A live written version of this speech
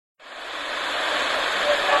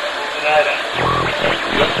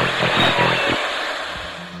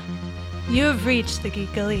You have reached the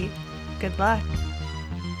Geek Elite. Good luck.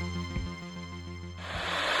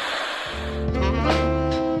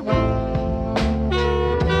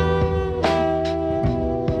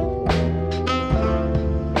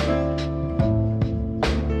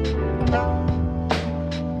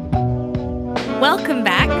 Welcome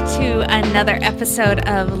back to another episode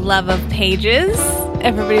of Love of Pages.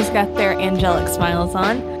 Everybody's got their angelic smiles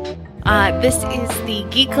on. This is the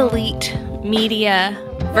Geek Elite Media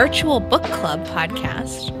Virtual Book Club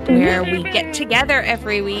podcast, where we get together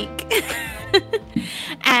every week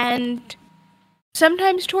and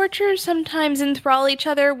sometimes torture, sometimes enthrall each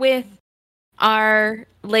other with our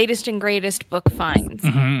latest and greatest book finds.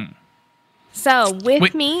 Mm-hmm. So,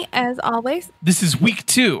 with me, as always... This is week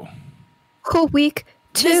 2. Cool, week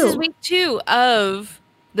 2. This is week 2 of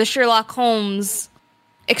the Sherlock Holmes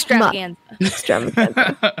extravaganza.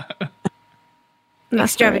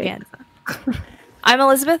 Extravaganza. I'm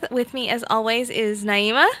Elizabeth. With me, as always, is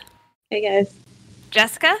Naima. Hey, guys.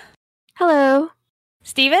 Jessica. Hello.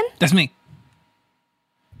 Steven. That's me.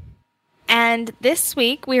 And this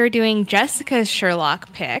week, we are doing Jessica's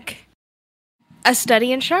Sherlock pick, A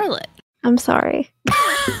Study in Charlotte. I'm sorry.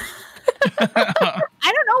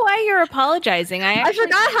 I don't know why you're apologizing. I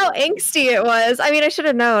forgot how angsty it was. I mean, I should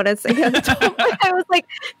have known. I was like,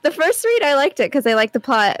 the first read, I liked it because I liked the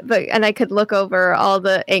plot, and I could look over all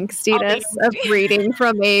the angstiness of reading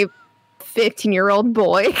from a 15-year-old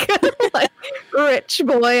boy, like rich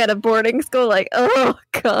boy at a boarding school. Like, oh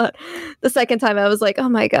god. The second time, I was like, oh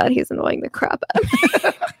my god, he's annoying the crap out of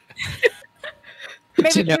me.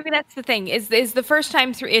 Maybe that's the thing. Is the first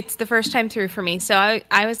time through? It's the first time through for me. So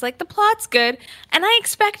I was like, the plot's good, and I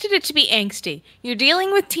expected it to be angsty. You're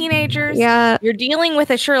dealing with teenagers. Yeah. You're dealing with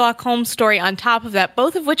a Sherlock Holmes story on top of that,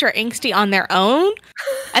 both of which are angsty on their own.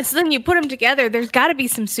 And so then you put them together. There's got to be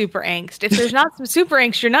some super angst. If there's not some super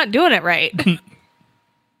angst, you're not doing it right.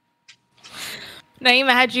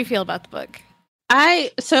 Naima, how did you feel about the book?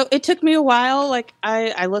 So it took me a while. Like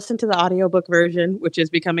I listened to the audiobook version, which is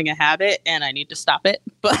becoming a habit, and I need to stop it.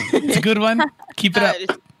 But it's a good one. Keep it up.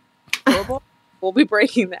 It's horrible. We'll be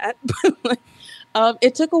breaking that.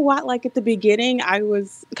 It took a while. Like at the beginning, I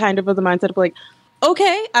was kind of the mindset of like,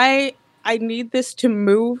 okay, I need this to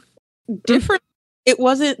move different.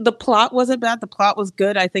 The plot wasn't bad. The plot was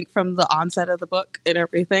good, I think, from the onset of the book and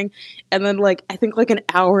everything. And then like, I think like an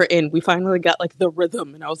hour in, we finally got like the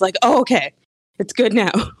rhythm, and I was like, oh, okay. It's good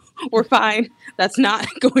now. We're fine.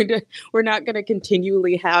 We're not going to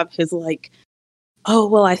continually have his like, oh,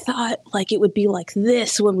 well, I thought like it would be like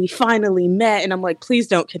this when we finally met. And I'm like, please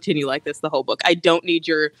don't continue like this the whole book. I don't need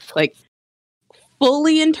your like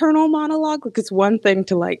fully internal monologue. Like it's one thing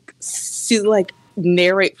to like see, like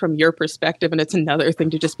narrate from your perspective. And it's another thing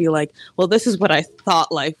to just be like, well, this is what I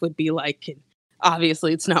thought life would be like. And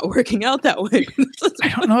obviously, it's not working out that way. I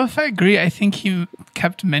don't know if I agree. I think he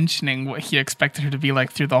kept mentioning what he expected her to be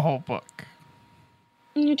like through the whole book.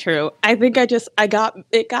 True. I think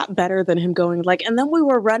it got better than him going like, and then we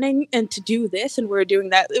were running and to do this and we were doing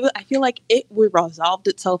that. I feel like it resolved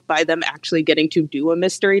itself by them actually getting to do a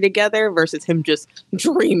mystery together versus him just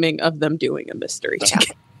dreaming of them doing a mystery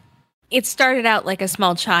together. It started out like a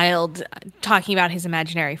small child talking about his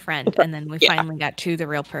imaginary friend, and then we finally got to the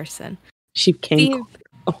real person. She came.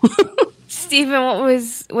 Stephen,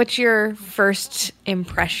 what's your first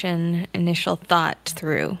impression, initial thought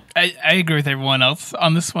through? I agree with everyone else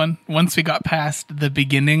on this one. Once we got past the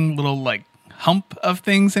beginning little like hump of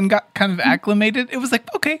things and got kind of acclimated, it was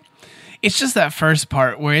like, okay. It's just that first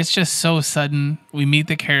part where it's just so sudden. We meet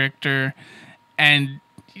the character and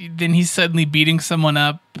then he's suddenly beating someone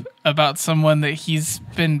up about someone that he's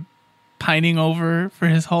been pining over for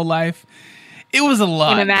his whole life. It was a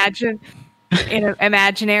lot. In an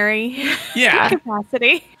imaginary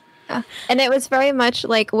capacity. Yeah. And it was very much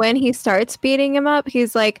like when he starts beating him up,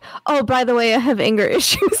 he's like, oh, by the way, I have anger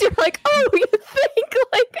issues. You're like, oh, you think?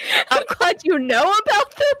 Like, I'm glad you know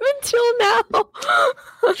about them until now.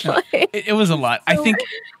 It was a lot. So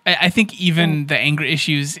I think even the anger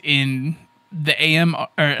issues in the AM or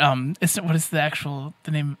what is the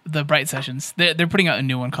name? The Bright Sessions. They're putting out a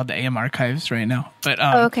new one called the AM Archives right now. But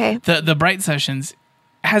okay. The Bright Sessions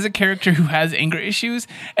has a character who has anger issues,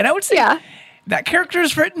 and I would say that character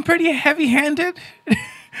is written pretty heavy-handed,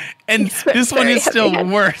 and this one is still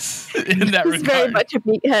worse in that regard. He's very much a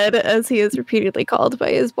meathead, as he is repeatedly called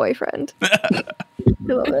by his boyfriend. I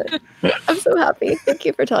love it. I'm so happy. Thank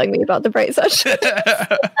you for telling me about the Bright Session.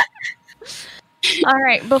 All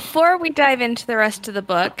right, before we dive into the rest of the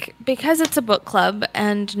book, because it's a book club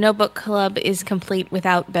and no book club is complete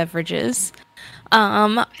without beverages,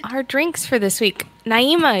 our drinks for this week.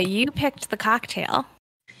 Naima, you picked the cocktail.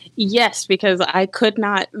 Yes, because I could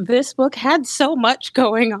not. This book had so much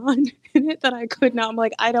going on in it that I could not. I'm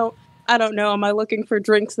like, I don't know. Am I looking for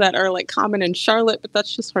drinks that are like common in Charlotte, but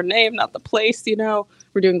that's just her name, not the place, you know?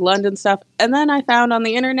 We're doing London stuff. And then I found on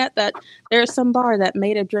the internet that there's some bar that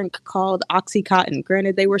made a drink called Oxycontin.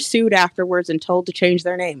 Granted, they were sued afterwards and told to change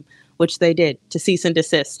their name, which they did, to cease and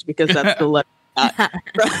desist, because that's the letter. I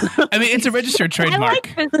mean, it's a registered trademark. I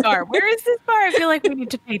like this bar. Where is this bar? I feel like we need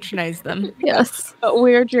to patronize them. Yes. But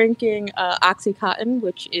we're drinking Oxycontin,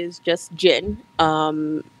 which is just gin,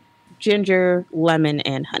 ginger, lemon,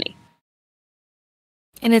 and honey.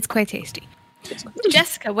 And it's quite tasty.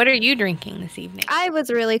 Jessica, what are you drinking this evening? I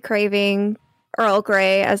was really craving Earl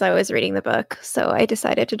Grey as I was reading the book, so I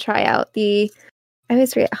decided to try out I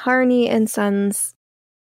always read Harney and Sons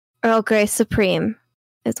Earl Grey Supreme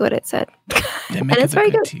is what it said. And it's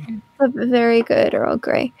very good. tea. It's a very good Earl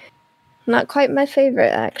Grey. Not quite my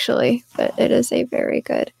favorite, actually, but it is a very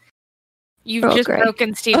good. You've Earl just Grey.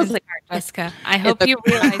 broken Steven's heart, Jessica. I hope you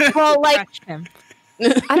realize Well, you like- crushed him. I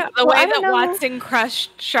don't, The well, way I don't that know. Watson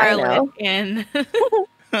crushed Charlotte in.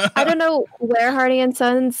 I don't know where Hardy and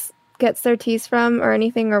Sons gets their teas from or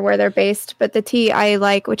anything, or where they're based, but the tea I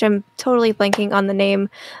like, which I'm totally blanking on the name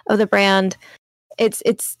of the brand, it's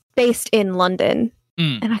based in London,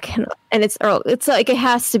 and I cannot. And it's Earl. It's like it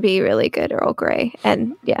has to be really good Earl Grey.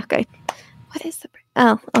 And yeah, okay. What is the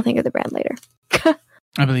brand? Oh, I'll think of the brand later.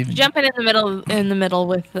 I believe in you. Jumping in the middle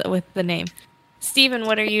with the name. Steven,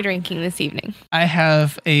 what are you drinking this evening? I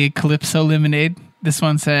have a Calypso lemonade. This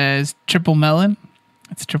one says triple melon.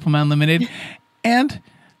 It's triple melon lemonade. And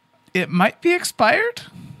it might be expired.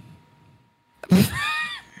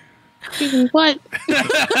 What?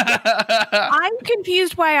 I'm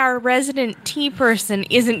confused why our resident tea person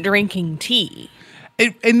isn't drinking tea.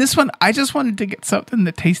 In this one, I just wanted to get something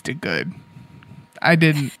that tasted good. I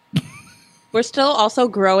didn't. We're still also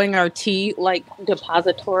growing our tea like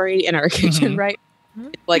depository in our kitchen, right?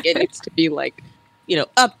 Like it needs to be like,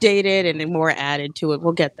 updated and then more added to it.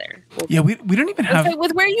 We'll get there. Yeah, we don't even have. So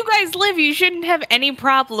with where you guys live, you shouldn't have any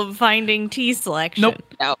problem finding tea selection. Nope.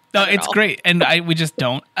 No, No, it's great, and we just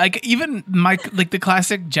don't. Like even the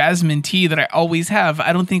classic jasmine tea that I always have.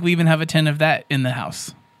 I don't think we even have a tin of that in the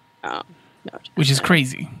house, No. which is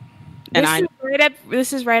crazy. And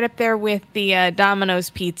This is right up there with the Domino's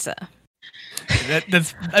pizza.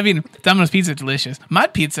 That's. I mean, Domino's pizza delicious.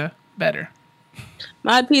 Mod pizza better.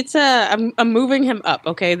 Mod Pizza, I'm moving him up.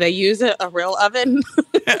 Okay, they use a real oven.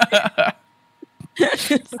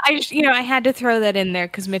 I had to throw that in there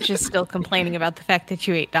because Mitch is still complaining about the fact that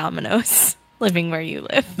you ate Domino's living where you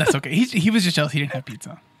live. That's okay. He was just jealous he didn't have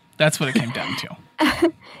pizza. That's what it came down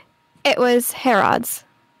to. It was Harrods.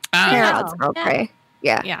 Harrods Oh, Earl Grey.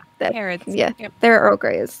 Yeah. Yeah, That- Harrods. Yeah. Yep. Their Earl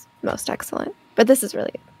Grey is most excellent. But this is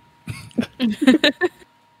really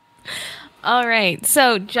All right,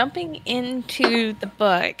 so jumping into the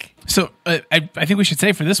book. So I think we should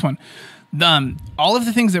say for this one, all of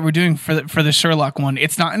the things that we're doing for the Sherlock one,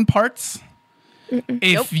 it's not in parts.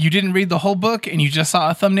 If you didn't read the whole book and you just saw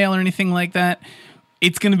a thumbnail or anything like that,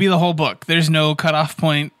 it's going to be the whole book. There's no cutoff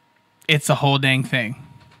point. It's a whole dang thing.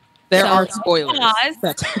 There So, are spoilers. pause.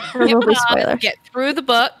 there will be Pause, spoilers. Get through the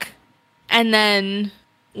book, and then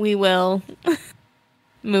we will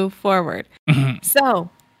move forward. So,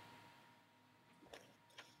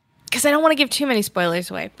 because I don't want to give too many spoilers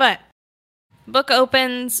away, but book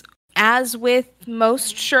opens as with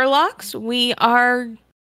most Sherlocks, we are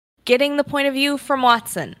getting the point of view from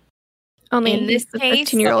Watson. Only in this the case-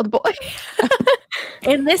 13-year-old boy.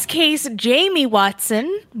 In this case, James Watson,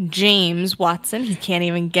 he can't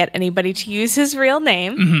even get anybody to use his real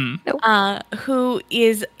name, who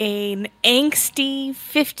is an angsty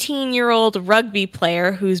 15-year-old rugby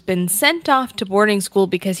player who's been sent off to boarding school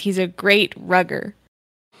because he's a great rugger,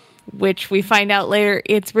 which we find out later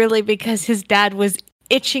it's really because his dad was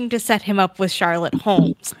itching to set him up with Charlotte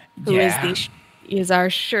Holmes, who is our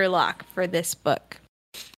Sherlock for this book.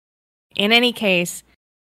 In any case,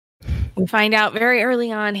 we find out very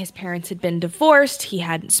early on his parents had been divorced. He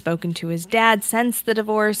hadn't spoken to his dad since the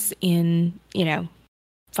divorce in,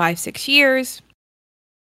 5-6 years.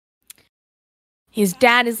 His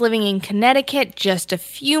dad is living in Connecticut, just a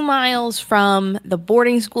few miles from the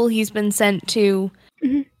boarding school he's been sent to.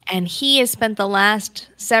 Mhm. And he has spent the last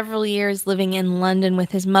several years living in London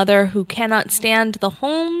with his mother, who cannot stand the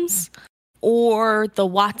Holmes or the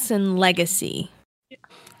Watson legacy.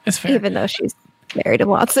 It's fair. Even though she's married a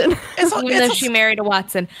Watson. Even though she married a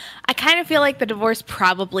Watson. I kind of feel like the divorce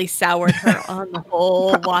probably soured her on the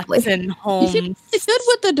whole Watson Holmes. She's good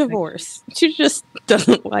with the divorce. She just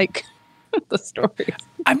doesn't like the stories.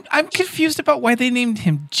 I'm confused about why they named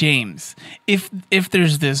him James. If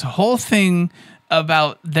there's this whole thing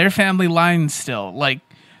about their family line still, like,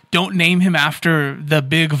 don't name him after the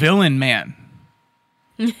big villain man.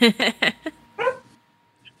 It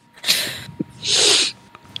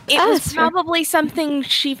was probably something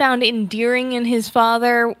she found endearing in his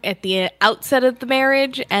father at the outset of the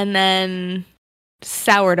marriage and then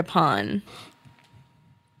soured upon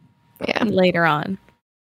later on.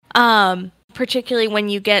 Particularly when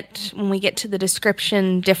we get to the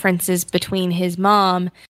description differences between his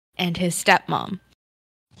mom and his stepmom.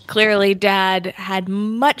 Clearly, Dad had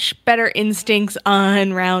much better instincts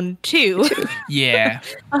on round 2. Yeah.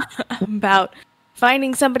 About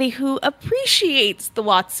finding somebody who appreciates the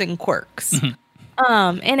Watson quirks. In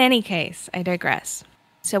any case, I digress.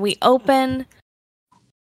 So we open.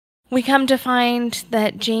 We come to find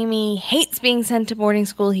that Jamie hates being sent to boarding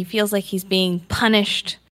school. He feels like he's being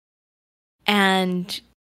punished. And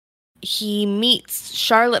he meets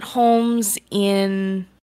Charlotte Holmes in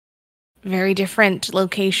a very different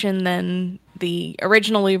location than the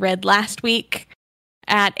original we read last week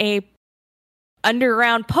at a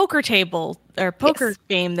underground poker table or poker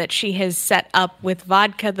game that she has set up with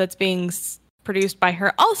vodka that's being produced by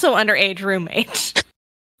her also underage roommate.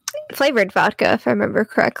 Flavored vodka, if I remember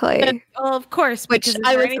correctly. Well, of course, which because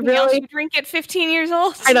I was else you drink at 15 years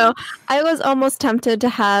old. I know. I was almost tempted to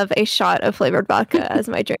have a shot of flavored vodka as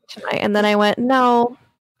my drink tonight, and then I went, no,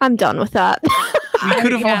 I'm done with that. We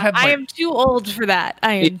could have all had. I am too old for that.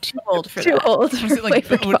 I am too old for that. Too old. Was it like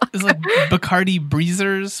Bacardi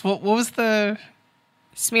Breezers? What was the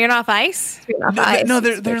Smirnoff Ice? Smirnoff Ice. No,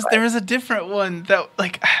 there was a different one that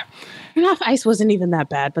like. Smirnoff Ice wasn't even that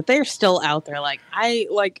bad, but they're still out there.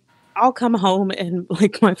 I'll come home and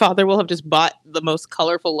like my father will have just bought the most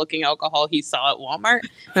colorful looking alcohol he saw at Walmart,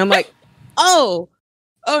 and I'm like, oh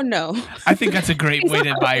no. I think that's a great way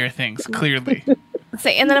to buy your things. Clearly.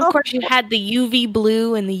 And then of course you had the UV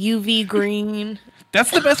blue and the UV green.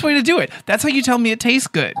 That's the best way to do it. That's how you tell me it tastes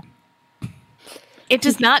good. It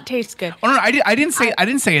does not taste good. Oh no, I didn't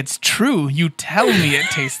say it's true. You tell me it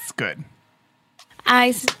tastes good.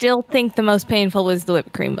 I still think the most painful was the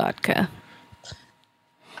whipped cream vodka.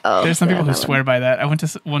 Oh, there's some people who swear by that. I went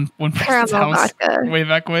to one person's house way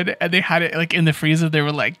back when, and they had it like in the freezer. They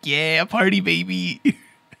were like, "Yeah, party baby."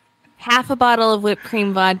 Half a bottle of whipped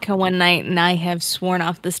cream vodka one night, and I have sworn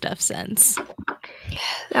off the stuff since.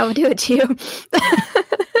 That would do it to you.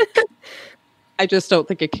 I just don't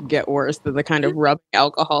think it could get worse than the kind of rubbing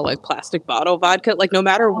alcohol like plastic bottle vodka. Like no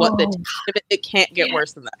matter what the taste of it, it can't get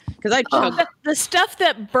worse than that. Because I chugged the stuff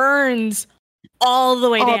that burns all the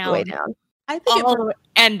way down. All the way down. I think all the way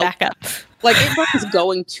and back up. Like it was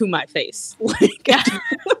going to my face. Like,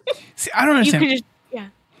 see, I don't understand. You could just,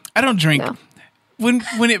 I don't drink. No.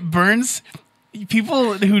 When it burns,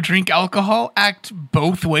 people who drink alcohol act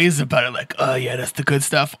both ways about it. Like, oh yeah, that's the good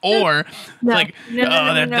stuff, or that's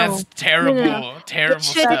terrible, terrible it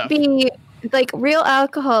should stuff. Be like real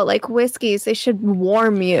alcohol, like whiskeys. They should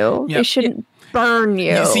warm you. Yep. They shouldn't burn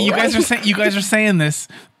you. Yeah, see, you guys are saying this,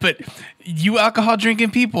 but you alcohol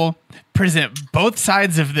drinking people present both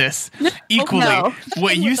sides of this equally. No.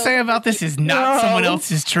 What you say about this is not someone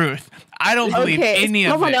else's truth. I don't believe any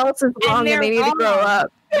of it. Someone else is wrong, and they need to grow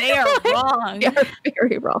up. They are wrong. They are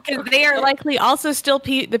very wrong. Because they are likely also still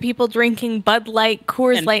the people drinking Bud Light,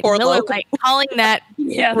 Coors And Light, Four Miller Loko. Light, calling that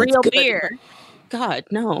real beer. God,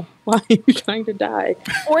 no. Why are you trying to die?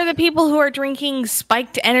 Or the people who are drinking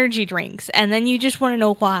spiked energy drinks, and then you just want to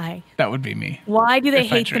know why. That would be me. Why do they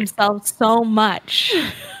If I hate drink. themselves so much?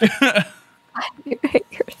 You hate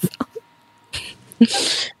yourself.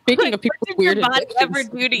 Speaking of What people's did weird your body ever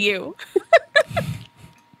addictions, do to you?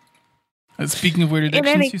 Speaking of weird In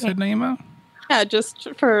any addictions, you said, Naima? yeah, just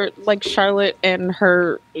for like Charlotte and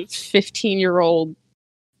her 15-year-old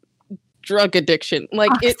drug addiction.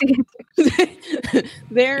 Like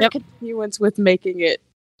their continuance with making it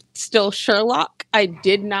still Sherlock, I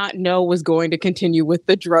did not know was going to continue with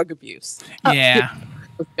the drug abuse. Yeah.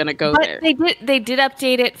 Was gonna go But there. they did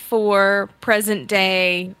update it for present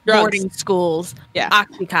day Drugs. boarding schools. Yeah.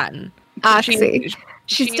 OxyContin. Oxy.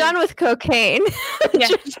 She's done with cocaine. Yeah,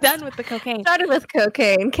 she's done with the cocaine. Started with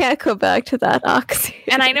cocaine. Can't go back to that oxy.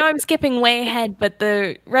 And I know I'm skipping way ahead, but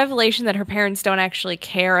the revelation that her parents don't actually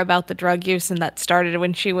care about the drug use and that started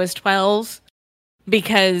when she was 12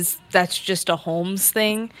 because that's just a Holmes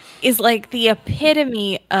thing is like the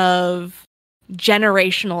epitome of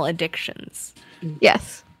generational addictions.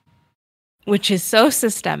 Yes. which is so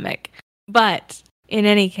systemic. But in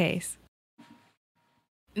any case,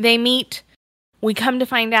 they meet. We come to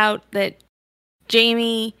find out that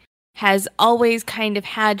Jamie has always kind of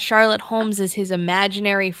had Charlotte Holmes as his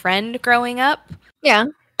imaginary friend growing up, Yeah.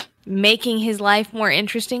 making his life more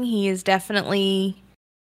interesting. He is definitely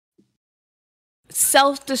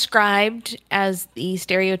self-described as the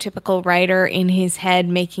stereotypical writer in his head,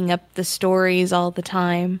 making up the stories all the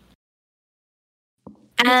time.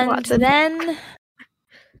 And Watson. then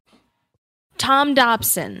Tom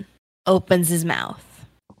Dobson opens his mouth.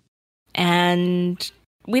 And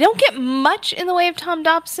we don't get much in the way of Tom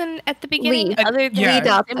Dobson at the beginning. Lee. Other than Yeah. Lee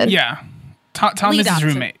Dobson. Yeah. Tom Lee is his Dobson.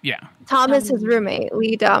 roommate. Yeah. Tom is his roommate.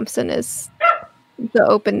 Lee Dobson is the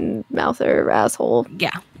open mouther asshole.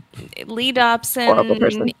 Yeah. Lee Horrible Dobson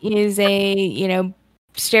person. is a,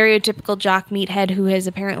 stereotypical jock meathead who has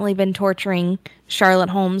apparently been torturing Charlotte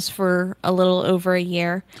Holmes for a little over a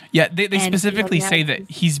year. Yeah, they And specifically he say that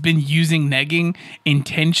he's been using negging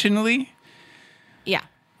intentionally. Yeah.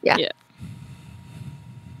 Yeah. Yeah.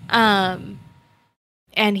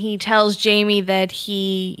 And he tells Jamie that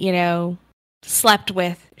he, slept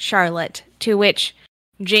with Charlotte, to which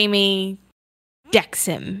Jamie decks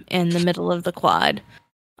him in the middle of the quad.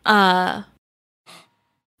 And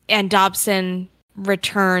Dobson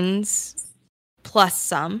returns plus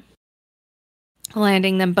some,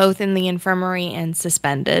 landing them both in the infirmary and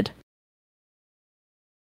suspended.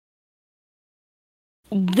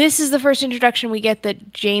 This is the first introduction we get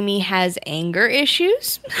that Jamie has anger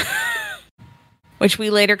issues, which we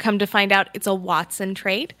later come to find out it's a Watson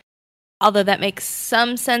trait. Although that makes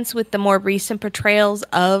some sense with the more recent portrayals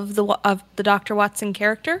of the Dr. Watson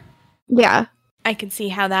character. Yeah. I can see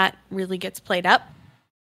how that really gets played up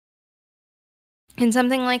in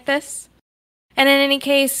something like this. And in any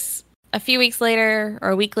case, a few weeks later, or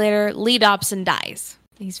a week later, Lee Dobson dies.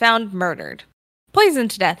 He's found murdered,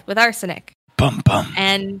 poisoned to death with arsenic. Bum bum.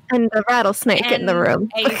 And And the rattlesnake in the room.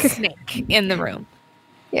 a snake in the room.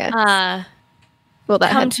 Yeah. Well,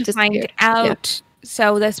 that Come had to disappeared. find out,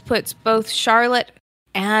 so this puts both Charlotte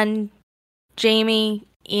and Jamie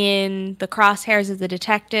in the crosshairs of the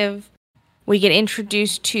detective. We get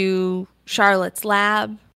introduced to Charlotte's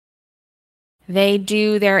lab. They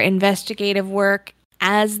do their investigative work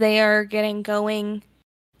as they are getting going.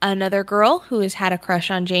 Another girl who has had a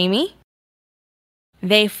crush on Jamie.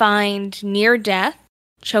 They find near death,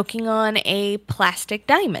 choking on a plastic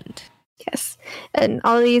diamond. Yes. And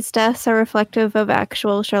all these deaths are reflective of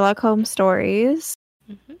actual Sherlock Holmes stories.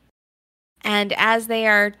 And as they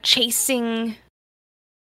are chasing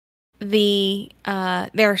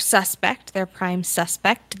their suspect, their prime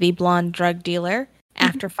suspect, the blonde drug dealer,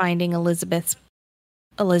 after finding Elizabeth,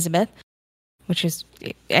 which is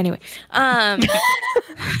anyway.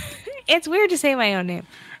 It's weird to say my own name,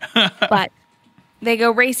 but they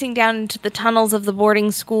go racing down into the tunnels of the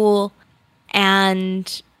boarding school,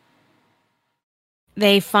 and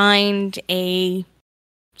they find a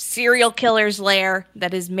serial killer's lair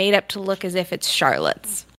that is made up to look as if it's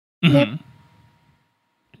Charlotte's. Mhm.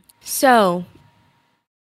 So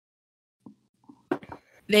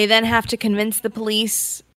they then have to convince the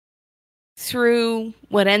police through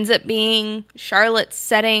what ends up being Charlotte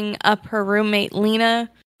setting up her roommate Lena,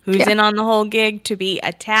 who's in on the whole gig, to be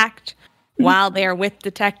attacked while they're with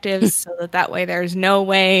detectives, so that way there's no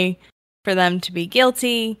way for them to be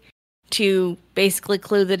guilty, to basically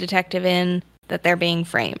clue the detective in that they're being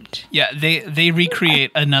framed. Yeah, they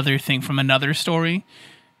recreate another thing from another story.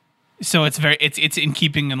 So it's in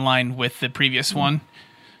keeping in line with the previous one.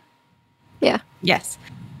 Yeah. Yes.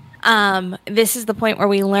 This is the point where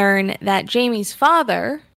we learn that Jamie's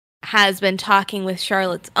father has been talking with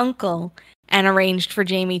Charlotte's uncle and arranged for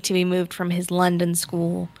Jamie to be moved from his London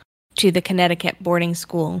school to the Connecticut boarding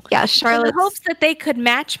school. Yeah, In Charlotte hopes that they could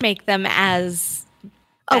matchmake them as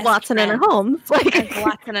a best Watson and a friends. Holmes. Like as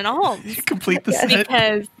Watson and Holmes. Complete the Yeah. set.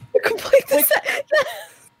 Because complete the set.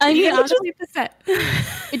 I mean, honestly, the set.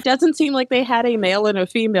 it doesn't seem like they had a male and a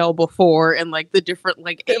female before, and like the different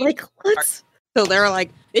They're age. like, let's So they're like,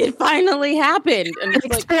 it finally happened, and an it's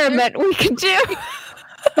like, experiment we can do.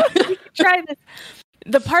 Try this.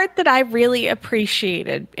 The part that I really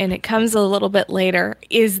appreciated, and it comes a little bit later,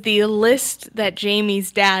 is the list that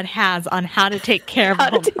Jamie's dad has on how to take care of How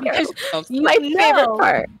to him. take care of Because My favorite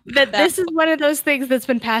part. that this is one of those things that's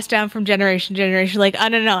been passed down from generation to generation. Like, oh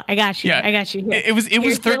no, I got you. Yeah. I got you. Here. It was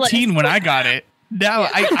Here's the 13 list. when I got it. Now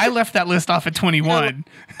I left that list off at 21.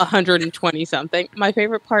 120 something. My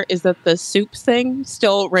favorite part is that the soup thing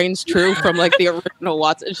still reigns true from like the original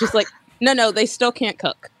Watson. It's just like, no, they still can't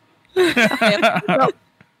cook.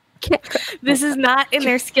 This is not in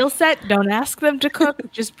their skill set. Don't ask them to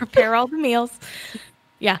cook. Just prepare all the meals.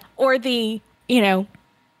 Yeah. Or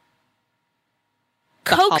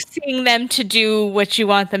coaxing them to do what you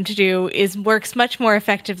want them to do works much more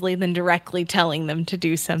effectively than directly telling them to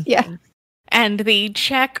do something. Yeah. And the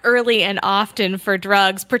check early and often for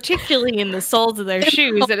drugs, particularly in the soles of their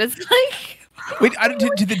shoes. And it's like... Wait,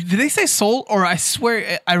 did they say sole, or I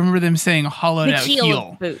swear I remember them saying hollowed out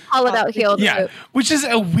heel. Hollowed out heel. Yeah, which is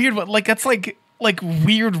a weird one. Like that's like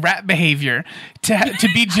weird rat behavior to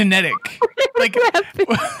be genetic. Like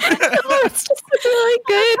It's just really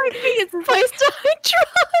good. It's a place to hide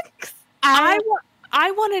drugs.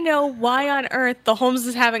 I want to know why on earth the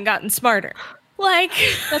Holmeses haven't gotten smarter. Like,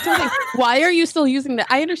 that's what I think. Why are you still using that?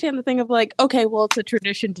 I understand the thing of like, okay, well, it's a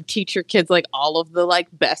tradition to teach your kids like all of the like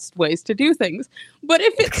best ways to do things. But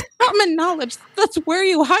if it's common knowledge, that's where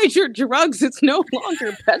you hide your drugs. It's no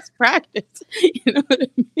longer best practice. You know what I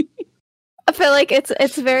mean? I feel like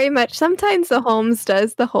it's very much sometimes the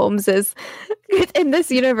Holmeses in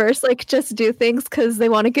this universe like just do things because they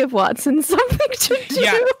want to give Watson something to do.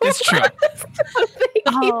 Yeah, it's true. So they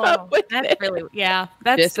keep up with that's it. really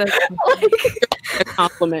that's They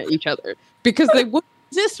compliment each other because they wouldn't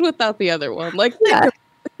exist without the other one. Like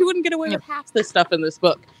you wouldn't get away with half this stuff in this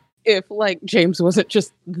book if like James wasn't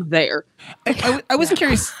just there. I was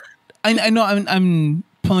curious. I know I'm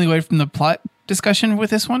pulling away from the plot discussion with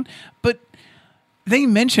this one, but they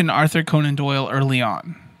mention Arthur Conan Doyle early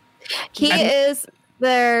on. He is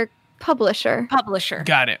their publisher.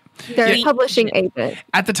 Got it. Their publishing agent.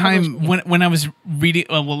 At the time when I was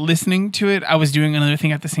listening to it, I was doing another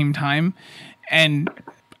thing at the same time, and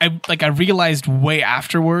I realized way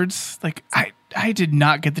afterwards, like I did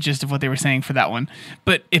not get the gist of what they were saying for that one.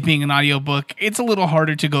 But it being an audiobook, it's a little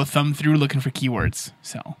harder to go thumb through looking for keywords.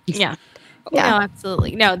 So yeah. No,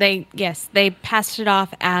 absolutely. No, they passed it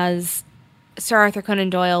off as Sir Arthur Conan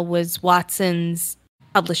Doyle was Watson's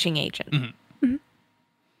publishing agent. Mm-hmm.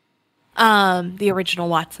 Mm-hmm. The original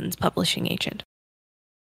Watson's publishing agent.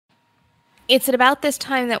 It's at about this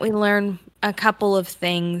time that we learn a couple of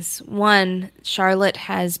things. One, Charlotte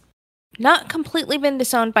has not completely been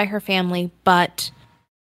disowned by her family, but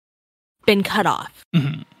been cut off.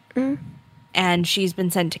 Mm-hmm. Mm-hmm. And she's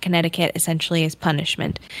been sent to Connecticut essentially as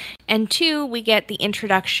punishment. And two, we get the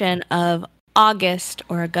introduction of August.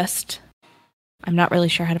 I'm not really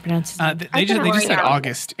sure how to pronounce his name. They just said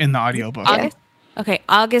August in the audiobook. August? Okay,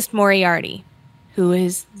 August Moriarty, who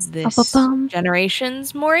is this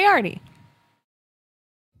generation's Moriarty.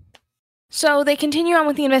 So they continue on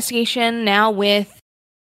with the investigation, now with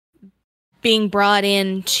being brought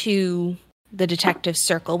into the detective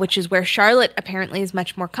circle, which is where Charlotte apparently is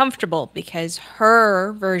much more comfortable because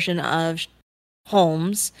her version of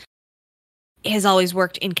Holmes has always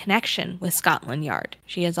worked in connection with Scotland Yard.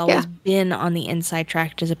 She has always been on the inside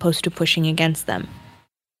track as opposed to pushing against them.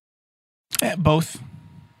 Both.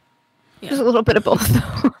 There's a little bit of both,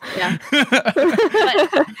 though. Yeah.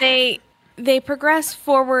 But they progress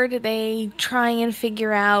forward. They try and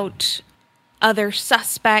figure out other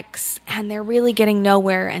suspects, and they're really getting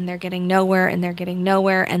nowhere, and they're getting nowhere, and they're getting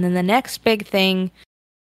nowhere. And then the next big thing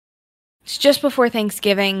is just before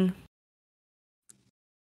Thanksgiving.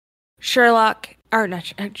 Charlotte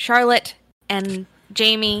and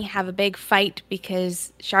Jamie have a big fight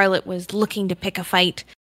because Charlotte was looking to pick a fight,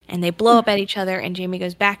 and they blow up at each other, and Jamie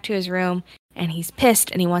goes back to his room, and he's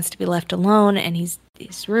pissed, and he wants to be left alone, and his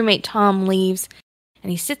roommate Tom leaves,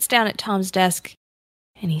 and he sits down at Tom's desk,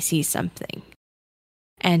 and he sees something.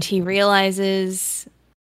 And he realizes...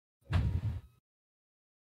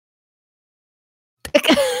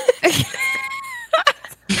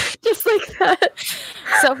 Just like that.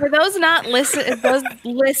 So for those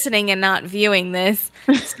listening and not viewing this,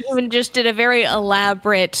 Stephen just did a very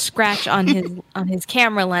elaborate scratch on his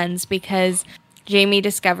camera lens because Jamie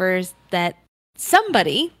discovers that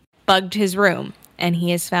somebody bugged his room, and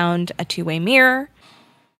he has found a two-way mirror,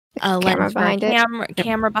 a lens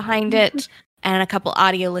camera behind it, and a couple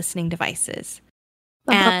audio listening devices.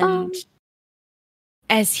 And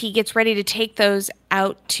as he gets ready to take those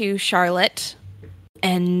out to Charlotte,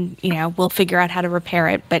 and, we'll figure out how to repair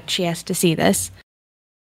it, but she has to see this.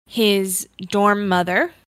 His dorm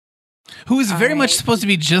mother. Who is very much supposed to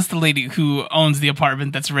be just the lady who owns the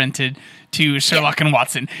apartment that's rented to Sherlock and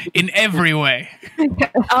Watson in every way.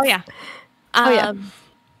 Oh, yeah.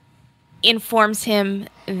 Informs him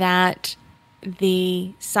that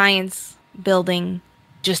the science building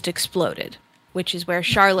just exploded, which is where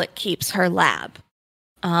Charlotte keeps her lab,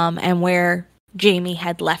 and where Jamie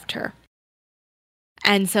had left her.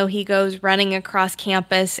 And so he goes running across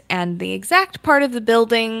campus, and the exact part of the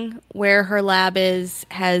building where her lab is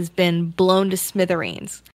has been blown to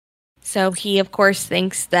smithereens. So he, of course,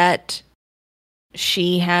 thinks that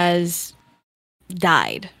she has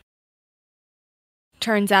died.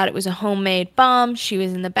 Turns out it was a homemade bomb. She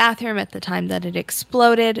was in the bathroom at the time that it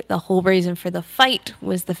exploded. The whole reason for the fight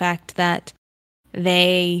was the fact that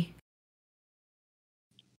they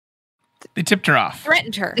tipped her off.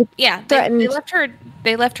 threatened her. Yeah, Threatened. They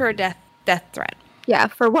left her a death threat. Yeah,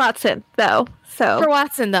 for Watson, though. So For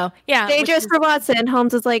Watson, though. Yeah. dangerous for Watson.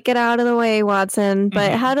 Holmes is like, get out of the way, Watson.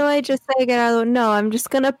 But how do I just say get out of the way? No, I'm just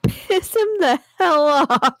going to piss him the hell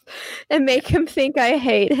off and make him think I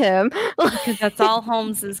hate him. Because that's all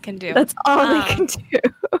Holmeses can do. That's all they can do.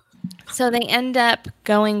 So they end up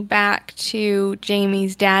going back to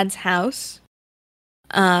Jamie's dad's house,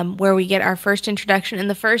 where we get our first introduction and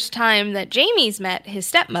the first time that Jamie's met his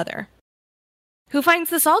stepmother, who finds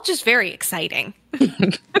this all just very exciting.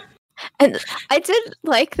 And I did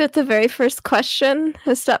like that the very first question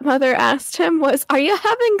his stepmother asked him was, "Are you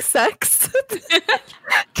having sex?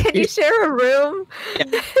 Can you share a room?"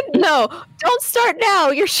 Yeah. No, don't start now.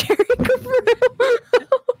 You're sharing a room.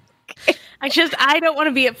 I don't want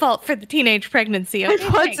to be at fault for the teenage pregnancy. Okay?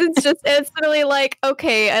 And Watson's just instantly like,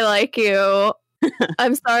 okay, I like you.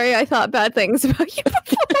 I'm sorry I thought bad things about you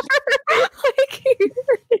before.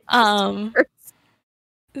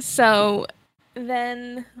 So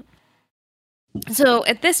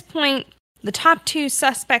at this point, the top two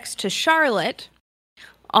suspects to Charlotte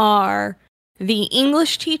are the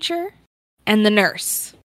English teacher and the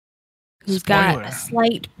nurse, who's got a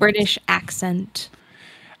slight British accent.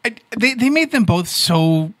 They made them both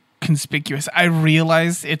so conspicuous. I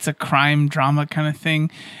realize it's a crime drama kind of thing.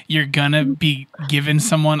 You're gonna be given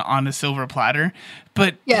someone on a silver platter,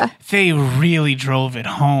 but they really drove it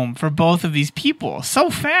home for both of these people so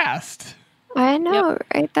fast. I know,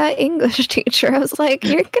 right? That English teacher, I was like,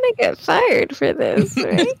 you're gonna get fired for this,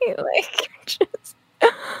 right? Like, just...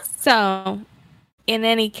 So, in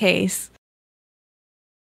any case,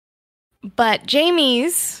 but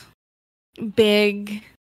Jamie's big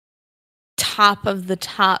top of the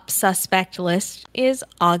top suspect list is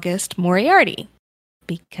August Moriarty,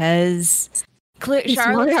 because Charlotte's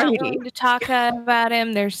not willing to talk about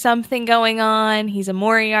him. There's something going on. He's a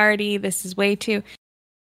Moriarty. This is way too...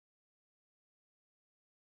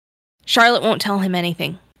 Charlotte won't tell him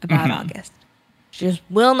anything about August. She just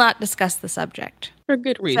will not discuss the subject. For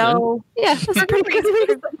good reason. So, yeah, for pretty good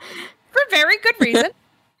reason. For very good reason.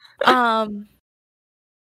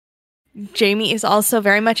 Jamie is also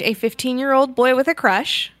very much a 15-year-old boy with a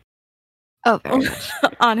crush. Oh, very much.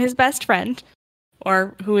 On his best friend.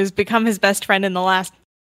 Or who has become his best friend in the last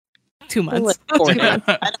 2 months. 2 months.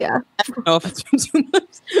 Yeah. I don't know if it's been 2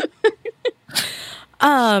 months.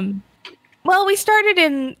 Well, we started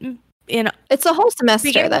in it's a whole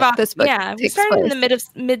semester that this book we started place. in the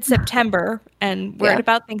mid-September, and we're at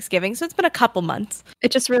about Thanksgiving, so it's been a couple months.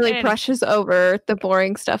 It just really brushes over the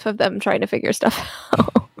boring stuff of them trying to figure stuff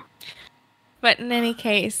out. But in any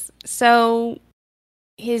case, so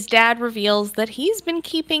his dad reveals that he's been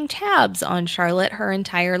keeping tabs on Charlotte her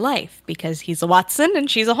entire life because he's a Watson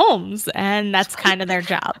and she's a Holmes, and that's kind of their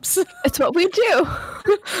jobs. It's what we do.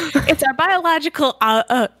 It's our biological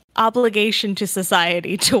obligation to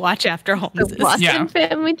society to watch after Holmes. The Watson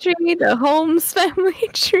family tree, the Holmes family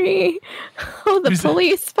tree, the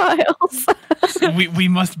police files. we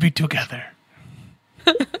must be together.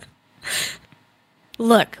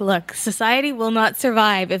 Look, society will not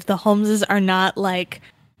survive if the Holmeses are not like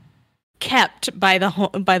kept by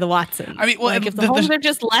the Watsons. I mean, well, like if the Holmes are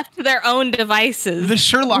just left to their own devices, the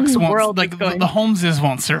Sherlocks won't. Like the Holmeses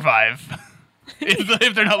won't survive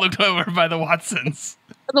if they're not looked over by the Watsons.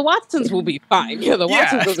 The Watsons will be fine. Yeah, the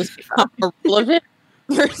Watsons will just be relevant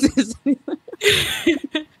versus.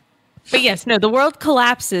 But yes, no, the world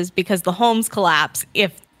collapses because the Holmes collapse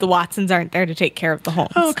if the Watsons aren't there to take care of the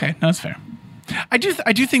Holmes. Oh, okay, that's fair. I do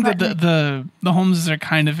think that the Holmeses are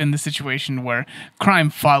kind of in the situation where crime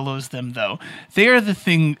follows them, though. They are the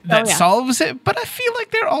thing that solves it, but I feel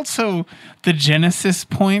like they're also the genesis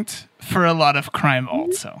point for a lot of crime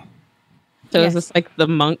also. So is this like the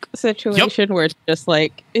monk situation where it's just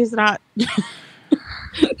like, he's not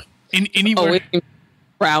anywhere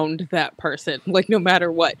around that person, like no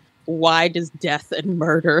matter what. Why does death and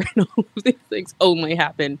murder and all of these things only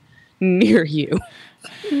happen near you?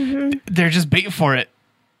 Mm-hmm. They're just bait for it.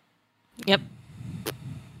 Yep.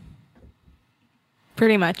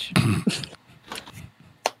 Pretty much.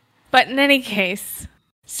 But in any case,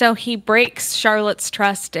 so he breaks Charlotte's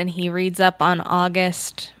trust and he reads up on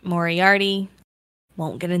August Moriarty.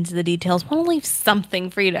 won't get into the details. We'll leave something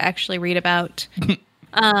for you to actually read about.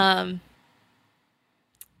 And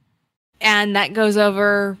that goes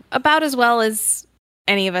over about as well as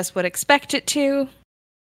any of us would expect it to.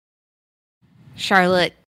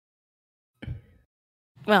 Charlotte.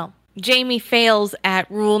 Well, Jamie fails at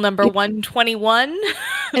rule number 121.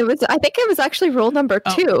 I think it was actually rule number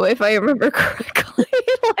 2, if I remember correctly.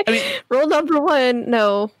 Rule number 1,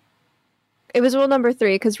 no. It was rule number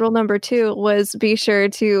 3, because rule number 2 was be sure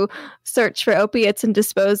to search for opiates and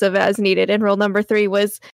dispose of as needed. And rule number 3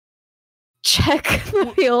 was check the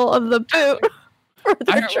wheel of the boot for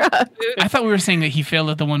the truck. I thought we were saying that he failed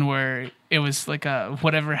at the one where it was like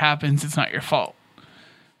whatever happens, it's not your fault.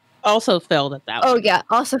 Also failed at that one. Oh, yeah.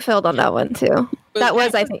 Also failed on that one, too. That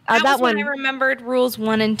was, I think, that that was one. when I remembered rules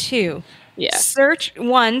 1 and 2. Yeah. Search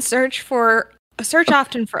often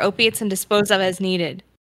for opiates and dispose of as needed.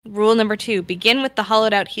 Rule number 2, begin with the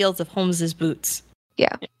hollowed out heels of Holmes's boots.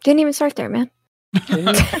 Yeah. Didn't even start there, man.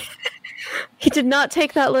 He did not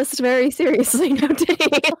take that list very seriously, no, did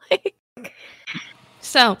he?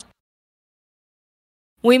 So,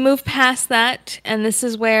 we move past that, and this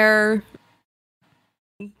is where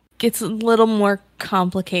it gets a little more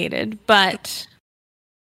complicated, but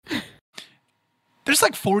there's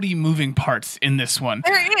like 40 moving parts in this one.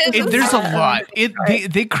 there is. There's a lot.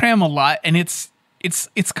 They cram a lot, and it's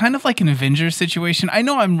kind of like an Avengers situation. I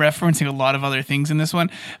know I'm referencing a lot of other things in this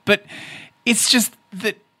one, but it's just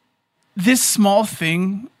that this small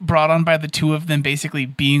thing brought on by the two of them basically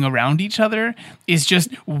being around each other is just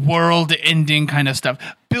world-ending kind of stuff.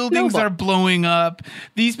 Buildings are blowing up.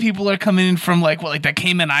 These people are coming in from like the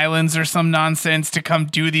Cayman Islands or some nonsense to come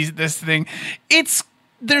do this thing.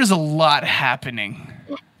 There's a lot happening.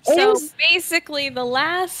 So basically, the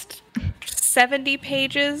last 70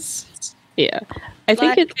 pages. Yeah, I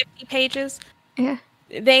think it's 50 pages. Yeah,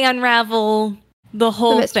 they unravel the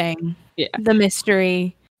whole thing. Yeah, the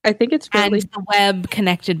mystery. I think it's really and the web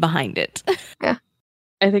connected behind it. Yeah,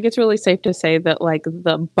 I think it's really safe to say that like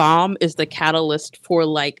the bomb is the catalyst for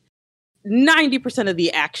like 90% of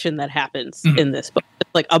the action that happens in this book. It's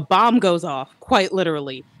like a bomb goes off, quite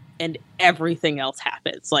literally, and everything else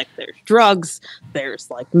happens. Like there's drugs, there's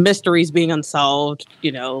like mysteries being unsolved.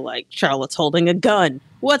 You know, like Charlotte's holding a gun.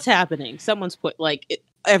 What's happening? Someone's put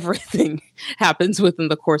everything happens within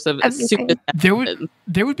the course of it.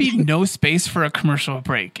 There would be no space for a commercial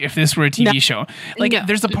break if this were a TV show.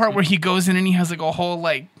 There's a part where he goes in and he has like a whole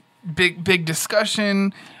like big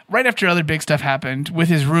discussion right after other big stuff happened with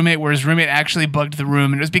his roommate, where his roommate actually bugged the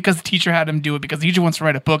room, and it was because the teacher had him do it because the teacher wants to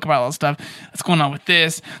write a book about all the stuff that's going on with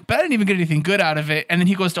this. But I didn't even get anything good out of it. And then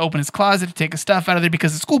he goes to open his closet to take his stuff out of there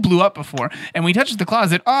because the school blew up before. And when he touches the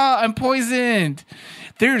closet, I'm poisoned.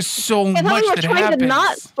 There's so much that happens. Trying to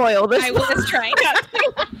not spoil this. I was trying not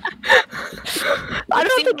to. I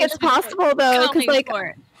don't think it's possible though, because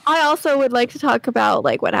I also would like to talk about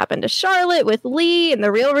like what happened to Charlotte with Lee and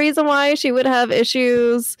the real reason why she would have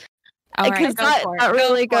issues. Because that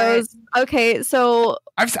really goes. Okay, so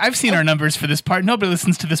I've seen our numbers for this part. Nobody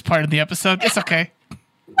listens to this part of the episode. It's okay.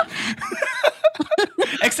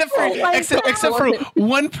 except for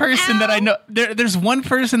one person that I know. There's one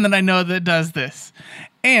person that I know that does this,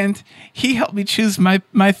 and he helped me choose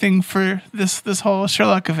my thing for this whole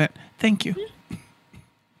Sherlock event. Thank you.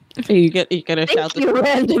 You get a shout. You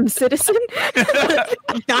random citizen.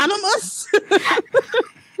 Anonymous.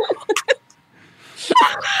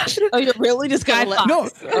 Oh, you're really just gonna let? No.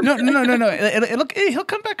 He'll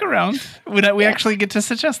come back around when we actually get to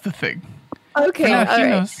suggest the thing. Okay, all right.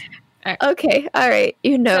 Knows. Okay, all right.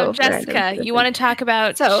 So Jessica, you want to talk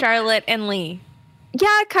about Charlotte and Lee?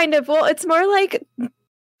 Yeah, kind of. Well, it's more like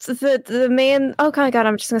the man. Oh my god,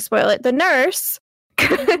 I'm just gonna spoil it. The nurse.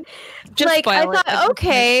 I thought,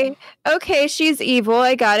 okay, she's evil.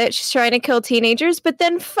 I got it. She's trying to kill teenagers, but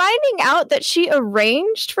then finding out that she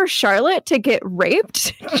arranged for Charlotte to get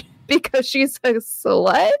raped because she's a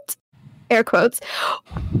slut, air quotes.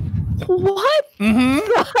 What?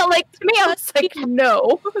 Mm-hmm. Like, to me, I was like,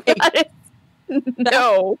 no.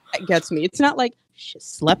 No. That gets me. It's not like she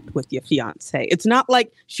slept with your fiance. It's not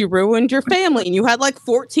like she ruined your family and you had like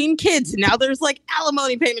 14 kids and now there's like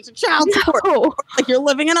alimony payments and child support. No. Like you're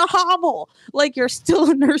living in a hovel. Like you're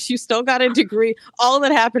still a nurse. You still got a degree. All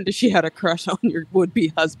that happened is she had a crush on your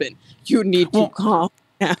would-be husband. You need to calm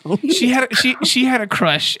down. She had a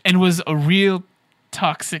crush and was a real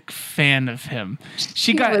toxic fan of him.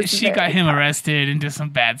 She got him arrested and did some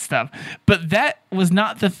bad stuff, but that was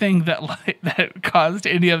not the thing that caused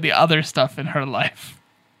any of the other stuff in her life.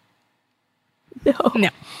 No.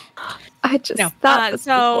 I just thought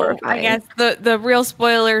so. I guess the real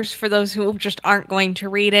spoilers for those who just aren't going to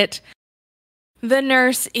read it. The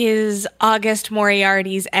nurse is August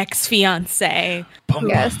Moriarty's ex-fiance,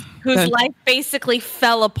 Yes. whose life basically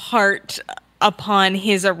fell apart upon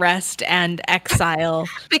his arrest and exile.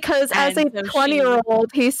 Because as a And so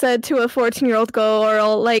 20-year-old, he said to a 14-year-old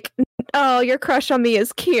girl, like, "Oh, your crush on me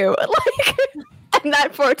is cute." Like, and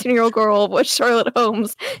that 14-year-old girl was Charlotte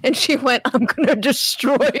Holmes, and she went, "I'm gonna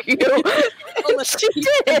destroy you." She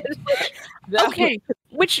did. Okay,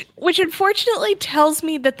 which unfortunately tells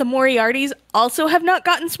me that the Moriartys also have not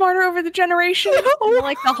gotten smarter over the generation,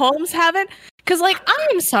 like the Holmes haven't. Because, like,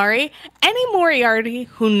 I'm sorry, any Moriarty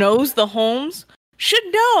who knows the Holmes should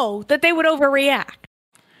know that they would overreact.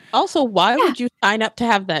 Also, why would you sign up to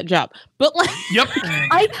have that job? But like, Yep.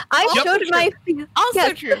 I showed my Also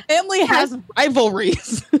yes, true. family has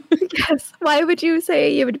rivalries. yes. Why would you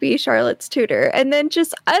say you would be Charlotte's tutor? And then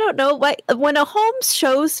just I don't know why when a Holmes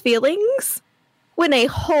shows feelings, when a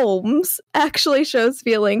Holmes actually shows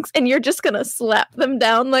feelings, and you're just gonna slap them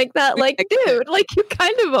down like that, like dude, like you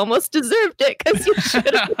kind of almost deserved it because you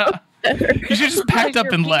should have. You should just packed up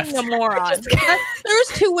and left. A moron. There's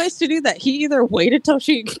two ways to do that. He either waited till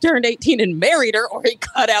she turned 18 and married her, or he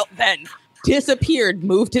cut out then, disappeared,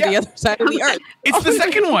 moved to the other side of the earth. It's the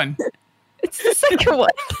second one. It's the second one.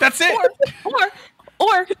 That's it.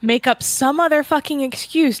 Or make up some other fucking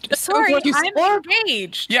excuse. Sorry, I'm Or-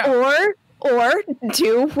 engaged. Yeah. Or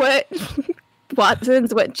do what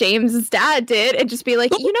what James's dad did and just be like,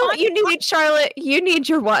 you know what you need, Charlotte? You need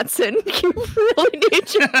your Watson. You really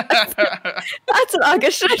need your Watson. That's what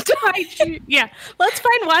August should have done. Yeah, let's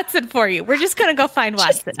find Watson for you. We're just gonna go find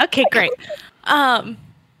Watson. Okay, great.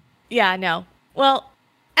 Yeah, no. Well,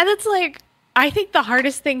 and it's like I think the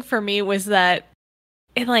hardest thing for me was that,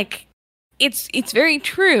 and like, it's very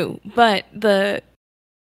true, but the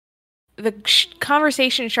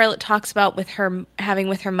conversation Charlotte talks about with her having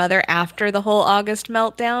with her mother after the whole August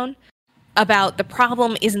meltdown about the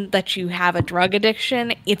problem isn't that you have a drug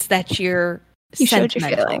addiction, it's that you showed your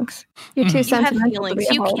feelings. You're too You have sentimental. feelings. To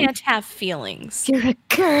be You a Holmes. can't have feelings, You're a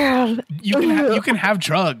girl. You can have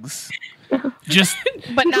drugs. Just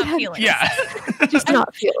but not feelings. yeah. Just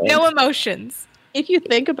not feelings. No emotions. If you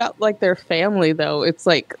think about like their family, though, it's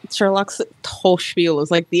like Sherlock's whole spiel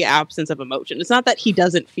is like the absence of emotion. It's not that he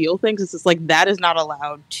doesn't feel things. It's just like that is not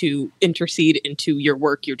allowed to intercede into your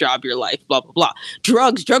work, your job, your life, blah, blah, blah.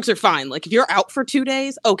 Drugs are fine. Like if you're out for 2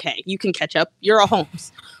 days, okay, you can catch up. You're a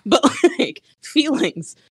Holmes. But like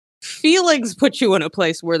feelings put you in a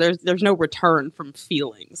place where there's no return from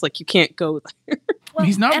feelings. Like you can't go there. Well,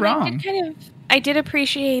 He's not and wrong. I did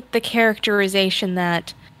appreciate the characterization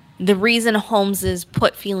that the reason Holmeses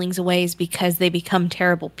put feelings away is because they become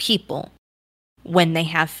terrible people when they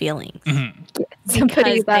have feelings. Mhm. Somebody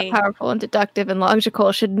Because that they- powerful and deductive and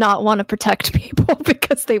logical should not want to protect people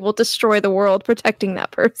because they will destroy the world protecting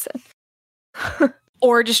that person.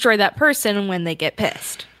 Or destroy that person when they get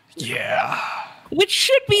pissed. Yeah. Which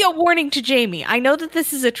should be a warning to Jamie. I know that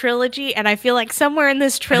this is a trilogy, and I feel like somewhere in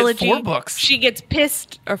this trilogy, 4 books. she gets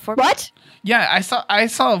pissed. Or 4 What? Yeah, I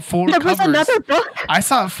saw 4 There covers. was another book? I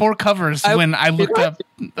saw 4 covers when I looked up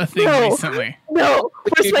a thing No. recently. No.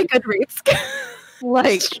 Where's my Goodreads?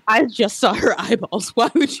 Like I just saw her eyeballs. Why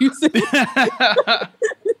would you say that?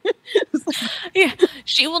 Yeah,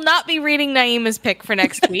 she will not be reading Naima's pick for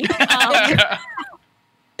next week.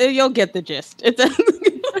 You'll get the gist. It's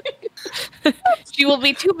She will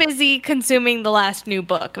be too busy consuming the last new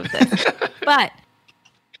book of this. But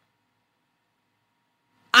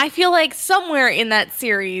I feel like somewhere in that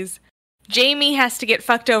series, Jamie has to get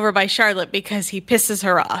fucked over by Charlotte because he pisses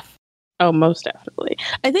her off. Oh, most definitely.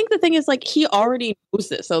 I think the thing is, like, he already knows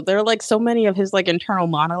this. So there are, like, so many of his, like, internal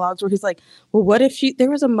monologues where he's like, well, what if she...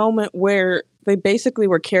 There was a moment where they basically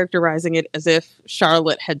were characterizing it as if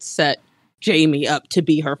Charlotte had set Jamie up to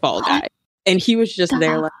be her fall guy. And he was just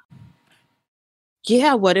there like,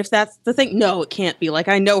 yeah, what if that's the thing? No, it can't be. Like,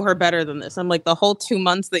 I know her better than this. I'm like, the whole 2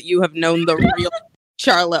 months that you have known the real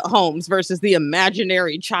Charlotte Holmes versus the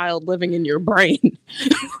imaginary child living in your brain.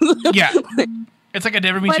 Yeah. It's like a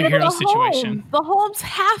never meet your hero situation. The Holmes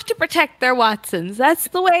have to protect their Watsons. That's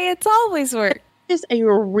the way it's always worked. It's a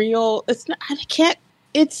real... It's not... I can't...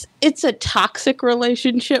 It's a toxic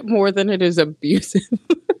relationship more than it is abusive.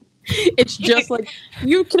 It's just like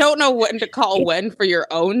you don't know when to call when for your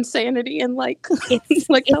own sanity and like It's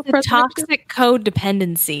like a toxic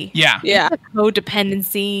codependency. Yeah. Yeah,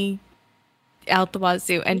 Codependency out the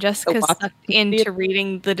wazoo, and Jessica's Lots sucked into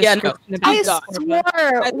reading the Yeah, no. description about I the God.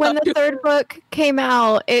 swore when the third book came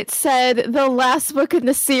out, it said the last book in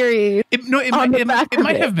the series. It On the back of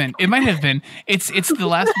might it. have been. It might have been. It's the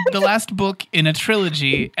last book in a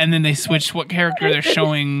trilogy, and then they switch what character they're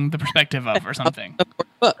showing the perspective of, or something.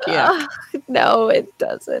 Book, yeah. No, it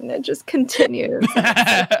doesn't. It just continues.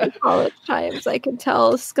 In college times, I can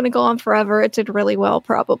tell it's going to go on forever. It did really well,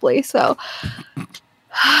 probably. So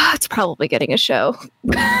it's probably getting a show.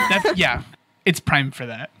 Yeah, it's prime for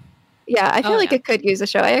that. Yeah, I feel Oh, like yeah. it could use a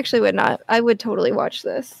show. I actually would not. I would totally watch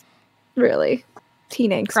this. Really.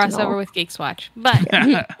 Teen angst. and all. crossover with Geeks Watch. But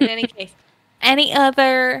in any case, any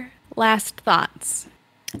other last thoughts?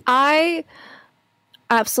 I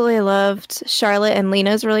absolutely loved Charlotte and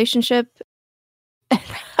Lena's relationship. I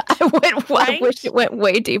Right? wish it went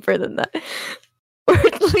way deeper than that. Where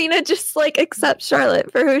Lena just like accepts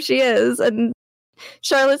Charlotte for who she is, and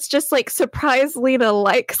Charlotte's just like surprised Lena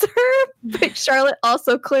likes her, but Charlotte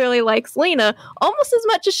also clearly likes Lena almost as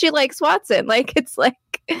much as she likes Watson. Like it's like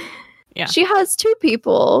Yeah. she has two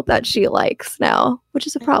people that she likes now, which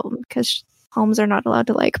is a problem because homes are not allowed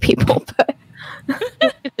to like people.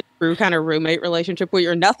 But True kind of roommate relationship where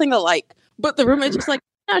you're nothing alike, but the roommate's just like,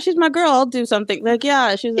 "Yeah, she's my girl. I'll do something." Like,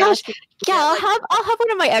 yeah, she's Yeah, she's- yeah, I'll like, have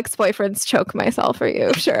one of my ex-boyfriends choke myself for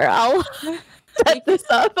you. Sure, I'll set this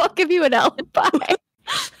up. I'll give you an alibi.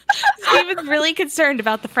 Steven's really concerned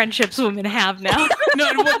about the friendships women have now.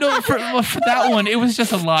 No, for that one, it was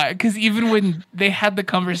just a lot, because even when they had the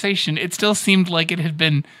conversation, it still seemed like it had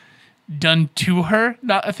been done to her,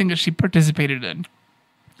 not a thing that she participated in.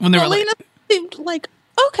 When they were like, Lena seemed like,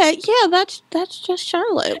 okay, yeah, that's just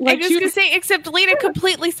Charlotte. I Like, was she gonna say, except Lena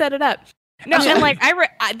completely set it up. No, Yeah. and like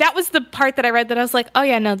that was the part that I read that I was like, oh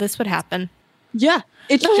yeah, no, this would happen. yeah,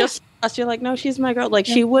 it's Oh, yeah. just us. You're like, no, she's my girl. Like,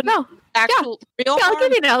 she wouldn't No, actual real yeah, I'll give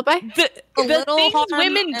harm. you an alibi. The little things harm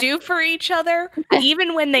women and- do for each other,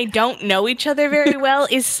 even when they don't know each other very well,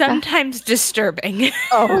 is sometimes disturbing.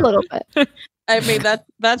 A little bit. I mean,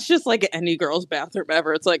 that's just like any girl's bathroom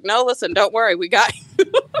ever. It's like, no, listen, don't worry, we got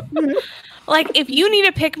you. Like, if you need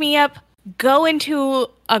to pick me up, go into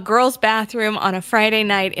a girl's bathroom on a Friday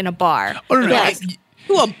night in a bar. oh, no, Yes.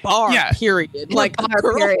 To a bar, Yeah. period. Like, A bar,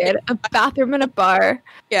 girl- period. A bathroom and a bar.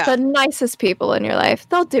 Yeah. The nicest people in your life.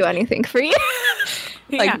 They'll do anything for you.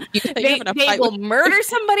 Like, Yeah. you say you're They, gonna they fight will with- murder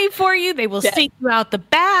somebody for you. They will Yeah. seek you out the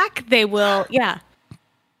back. They will, yeah.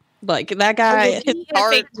 like that guy. They His need a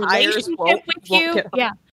hard fake tires relationship won't with you. get-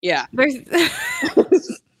 Yeah. Yeah, There's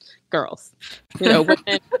girls. You know,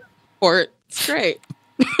 women or straight.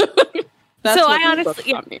 That's So what I this book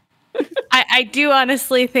honestly- taught me. I do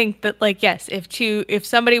honestly think that, like, yes, if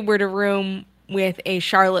somebody were to room with a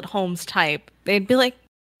Charlotte Holmes type, they'd be like,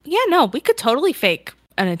 yeah, no, we could totally fake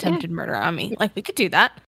an attempted murder on me. Like, we could do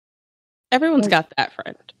that. Everyone's got that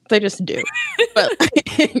friend. They just do. But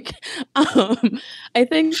I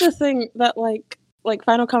think the thing that like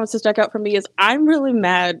final comments to stuck out for me is I'm really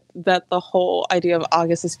mad that the whole idea of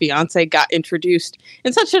August's fiance got introduced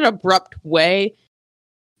in such an abrupt way.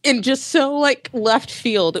 In just so like left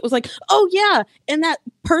field. It was like, oh yeah, and that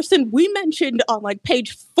person we mentioned on like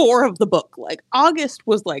page 4 of the book. Like August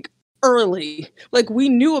was like early. Like we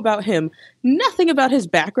knew about him. Nothing about his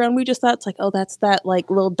background. We just thought it's like, oh, that's that like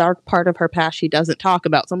little dark part of her past she doesn't talk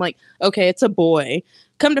about. So I'm like, okay, it's a boy.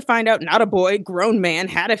 Come to find out, not a boy, grown man,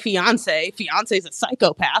 had a fiance. Fiance's a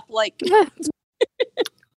psychopath. Like,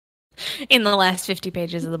 In the last 50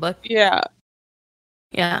 pages of the book. yeah.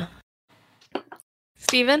 Yeah.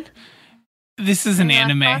 Steven? this is an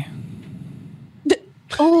Any last anime.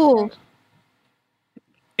 Oh,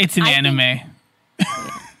 It's an I think- anime.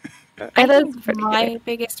 I It is think pretty my good.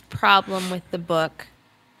 biggest problem with the book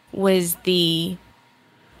was the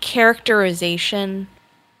characterization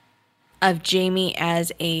of Jamie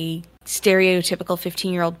as a stereotypical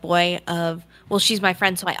 15-year-old boy of, well, she's my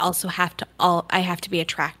friend, so I also have to be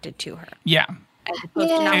attracted to her, Yeah. as opposed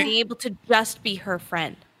to not Yeah. being able to just be her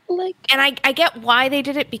friend. like And I get why they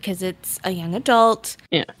did it, because it's a young adult.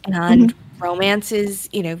 Yeah. And romance is,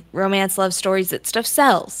 romance, love stories, that stuff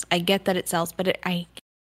sells. I get that it sells, but I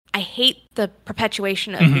hate the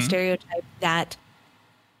perpetuation of the stereotype that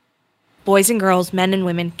boys and girls, men and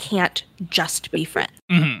women can't just be friends.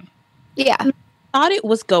 hmm yeah. Thought it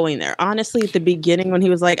was going there. Honestly, at the beginning when he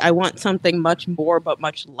was like, I want something much more but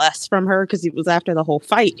much less from her, because it was after the whole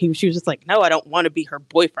fight. She was just like, no, I don't want to be her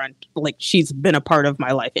boyfriend. Like, she's been a part of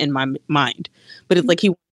my life in my mind. But it's like he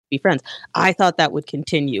wants to be friends. I thought that would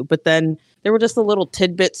continue. But then there were just the little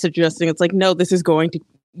tidbits suggesting it's like, no, this is going to,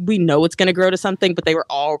 we know it's going to grow to something, but they were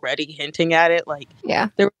already hinting at it. Like, Yeah.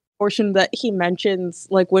 there were portion that he mentions,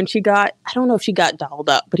 like when she got, I don't know if she got dolled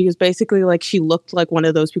up, but he was basically like, she looked like one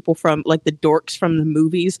of those people from like the dorks from the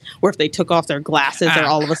movies where if they took off their glasses, they're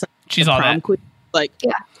all of a sudden she's all that. queen. Like,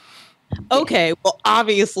 Yeah. Okay, well,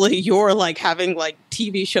 obviously you're like having like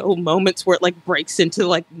TV show moments where it like breaks into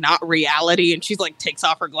like not reality, and she's like takes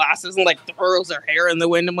off her glasses and like throws her hair in the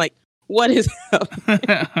wind. I'm like, what is up?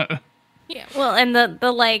 Yeah, well, and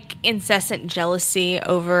the like incessant jealousy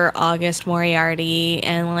over August Moriarty,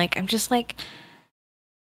 and like I'm just like,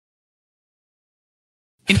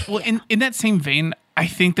 in that same vein, I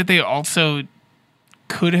think that they also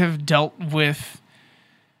could have dealt with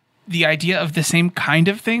the idea of the same kind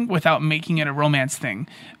of thing without making it a romance thing,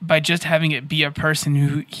 by just having it be a person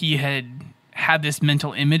who he had this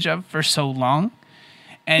mental image of for so long,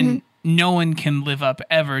 and no one can live up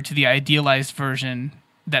ever to the idealized version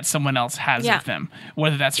that someone else has of them,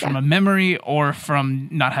 whether that's from a memory or from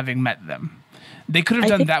not having met them. They could have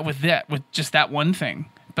done that with just that one thing,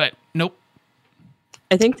 but nope.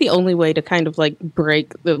 I think the only way to kind of like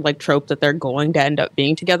break the like trope that they're going to end up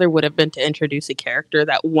being together would have been to introduce a character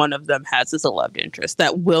that one of them has as a love interest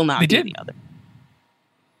that will not be the other.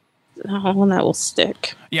 Oh, and that will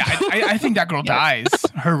stick. Yeah, I think that girl dies.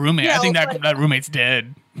 Her roommate. I think that roommate's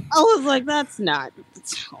dead. I was like, that's not.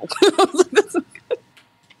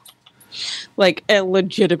 Like a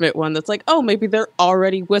legitimate one that's like, oh, maybe they're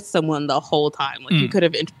already with someone the whole time. Like you could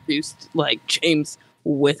have introduced like James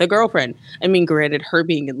with a girlfriend. I mean, granted, her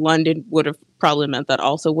being in London would have probably meant that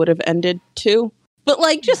also would have ended too. But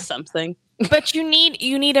like, just something. But you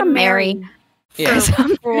need a Mary.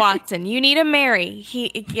 For Watson, you need a Mary.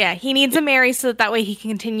 He needs a Mary so that way he can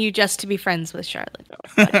continue just to be friends with Charlotte.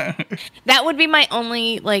 That would be my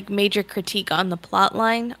only like major critique on the plot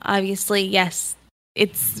line. Obviously, yes,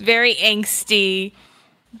 it's very angsty,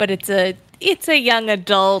 but it's a young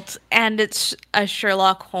adult and it's a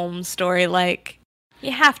Sherlock Holmes story. Like,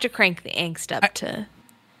 you have to crank the angst up to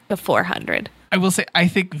 400. I will say, I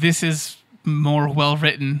think this is more well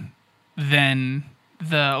written than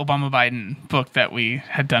the Obama Biden book that we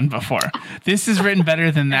had done before. This is written better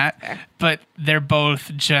than that, but they're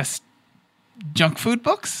both just junk food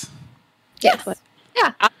books. Yes.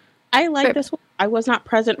 Yeah. I like this one. I was not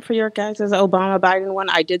present for your guys' Obama Biden one.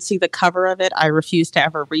 I did see the cover of it. I refuse to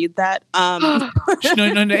ever read that. No.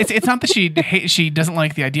 It's not that she doesn't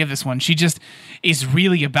like the idea of this one. She just is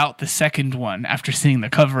really about the second one after seeing the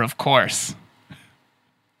cover, of course.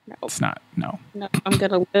 No. It's not. No, I'm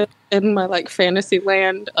gonna live in my like fantasy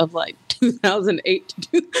land of like 2008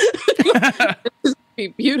 to this be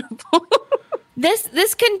beautiful.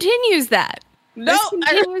 This continues that. No, this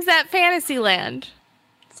continues that fantasy land.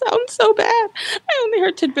 Sounds so bad. I only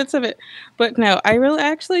heard tidbits of it, but no, I really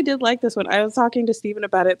actually did like this one. I was talking to Steven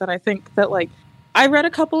about it, that I think that like I read a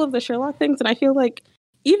couple of the Sherlock things, and I feel like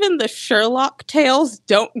even the Sherlock tales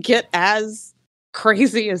don't get as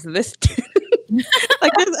crazy as this did.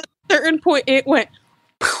 Like at a certain point, it went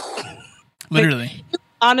literally. Like,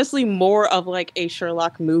 honestly, more of like a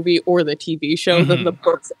Sherlock movie or the TV show than the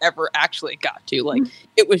books ever actually got to. Like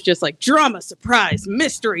it was just like drama, surprise,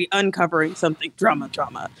 mystery, uncovering something, drama.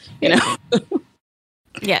 You know.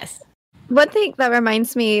 Yes. One thing that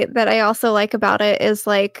reminds me that I also like about it is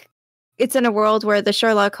like it's in a world where the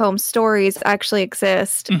Sherlock Holmes stories actually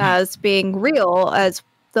exist as being real, as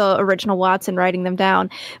the original Watson writing them down.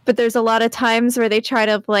 But there's a lot of times where they try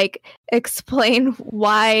to like explain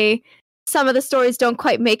why some of the stories don't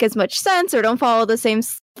quite make as much sense or don't follow the same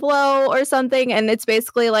flow or something. And it's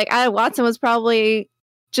basically like Watson was probably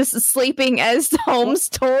just sleeping as Holmes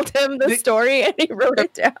told him the story and he wrote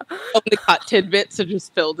it down. Only caught tidbits and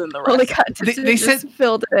just filled in the rest. They said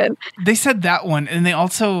filled it in. They said that one, and they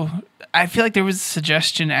also, I feel like there was a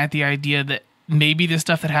suggestion at the idea that maybe the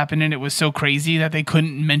stuff that happened in it was so crazy that they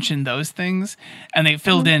couldn't mention those things, and they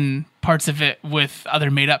filled in parts of it with other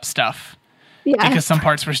made up stuff. Yeah. Because some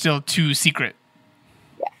parts were still too secret.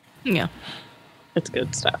 Yeah. It's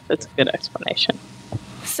good stuff. It's a good explanation.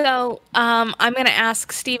 So, I'm going to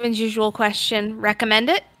ask Steven's usual question. Recommend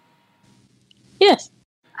it? Yes.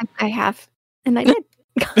 I have. And I did.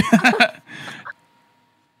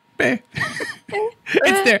 It's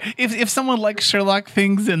there. If someone likes Sherlock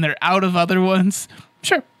things and they're out of other ones,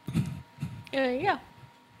 sure. Yeah.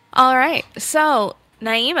 All right. So,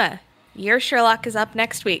 Naima, your Sherlock is up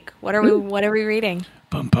next week. What are we reading?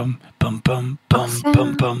 Bum bum bum bum bum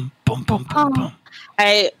bum bum bum bum bum bum.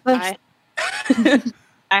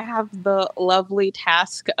 I have the lovely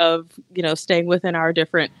task of, staying within our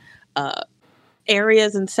different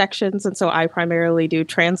areas and sections, and so I primarily do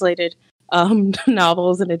translated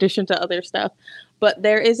novels in addition to other stuff. But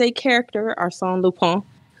there is a character, Arsène Lupin,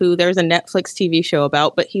 who there's a Netflix TV show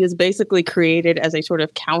about, but he is basically created as a sort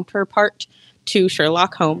of counterpart to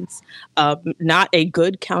Sherlock Holmes. Not a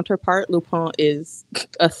good counterpart. Lupin is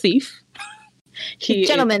a thief. He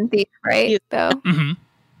gentleman thief, right? Though. Mm-hmm.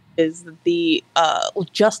 Is the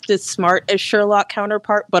just as smart as Sherlock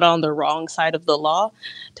counterpart, but on the wrong side of the law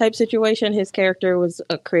type situation. His character was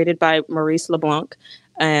created by Maurice LeBlanc,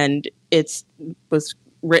 and it was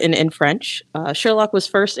written in French. Sherlock was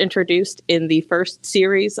first introduced in the first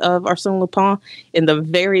series of Arsène Lupin, in the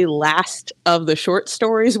very last of the short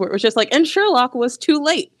stories, where it was just like, and Sherlock was too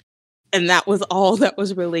late. And that was all that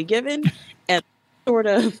was really given. And sort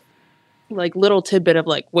of like little tidbit of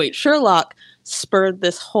like, wait, Sherlock spurred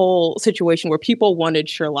this whole situation where people wanted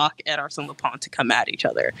Sherlock and Arsène Lupin to come at each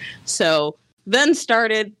other. So then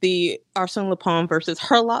started the Arsène Lupin versus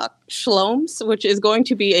Herlock Sholmes, which is going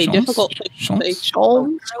to be a difficult thing to say.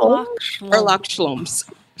 Herlock Sholmes.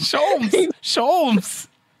 Sholmes.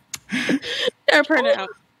 They're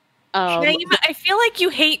pronounced. Naima, I feel like you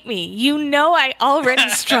hate me. You know I already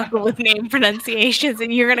struggle with name pronunciations,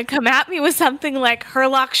 and you're going to come at me with something like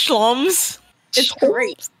Herlock Sholmes. It's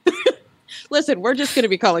great. Listen, we're just going to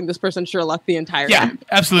be calling this person Sherlock the entire time. Yeah,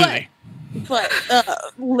 absolutely. But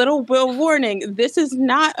little will warning, this is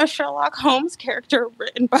not a Sherlock Holmes character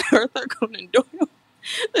written by Arthur Conan Doyle.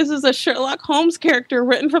 This is a Sherlock Holmes character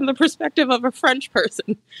written from the perspective of a French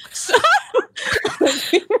person. So,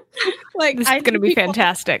 like, this is going to be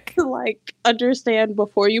fantastic to like understand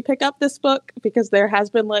before you pick up this book, because there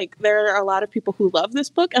are a lot of people who love this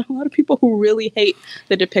book and a lot of people who really hate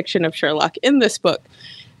the depiction of Sherlock in this book.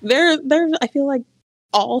 There's I feel like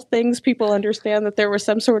all things people understand that there is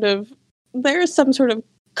some sort of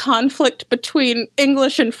conflict between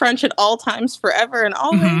English and French at all times, forever and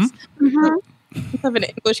always. Mm-hmm. Have an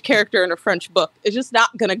English character in a French book is just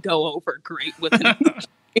not going to go over great with an English.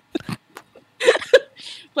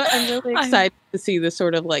 But I'm really excited to see this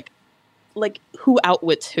sort of like who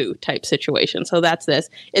outwits who type situation. So that's this.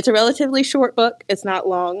 It's a relatively short book. It's not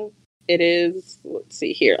long. It is, let's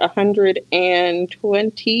see here,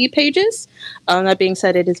 120 pages. That being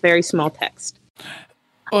said, it is very small text.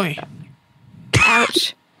 Oi.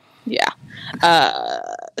 Ouch. Yeah.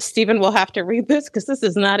 Stephen will have to read this because this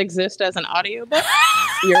does not exist as an audiobook.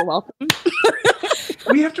 You're welcome.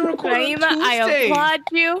 We have to record Naima, on Tuesday.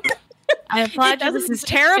 I applaud you. This is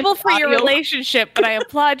terrible for your relationship, but I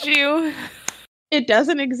applaud you. It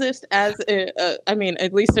doesn't exist as,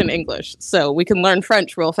 at least in English. So we can learn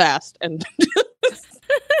French real fast. And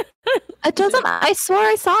it doesn't. I swore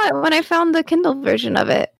I saw it when I found the Kindle version of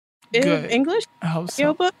it. In English? I hope so.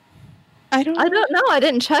 Audiobook? I don't know. I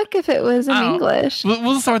didn't check if it was in English.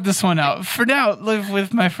 We'll sort this one out. For now, live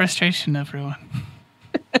with my frustration, everyone.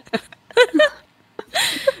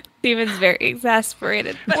 Steven's very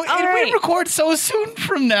exasperated. But we record so soon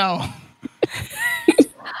from now.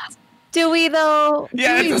 Do we though?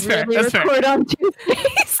 Yeah, that's fair. That's record fair. On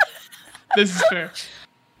Tuesdays? This is fair.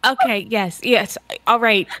 Okay, yes. All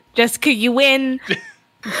right, Jessica, you win.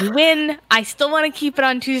 You win. I still want to keep it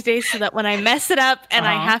on Tuesdays so that when I mess it up and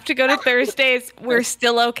I have to go to Thursdays, we're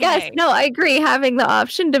still okay. Yes, no, I agree. Having the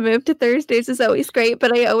option to move to Thursdays is always great,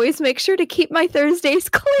 but I always make sure to keep my Thursdays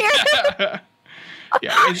clear.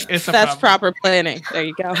 Yeah, it's a That's problem. proper planning. There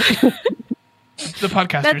you go. The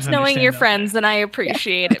podcasters That's knowing your friends, and I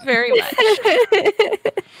appreciate it very much.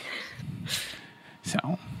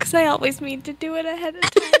 So, because I always mean to do it ahead of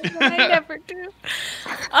time, but I never do.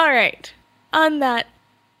 All right. On that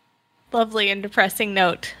lovely and depressing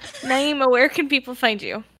note, Naima, where can people find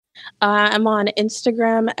you? I'm on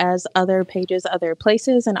Instagram as Other Pages, Other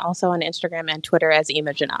Places, and also on Instagram and Twitter as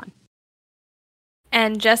Imaginon.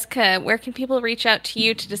 And Jessica, where can people reach out to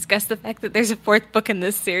you to discuss the fact that there's a fourth book in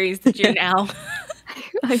this series that you now...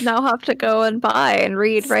 I now have to go and buy and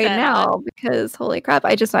read right now because holy crap,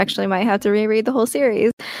 I just actually might have to reread the whole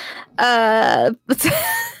series.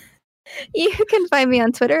 You can find me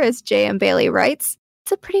on Twitter as JM Bailey Writes.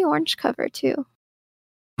 It's a pretty orange cover too.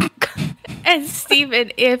 And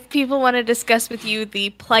Stephen, if people want to discuss with you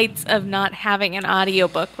the plights of not having an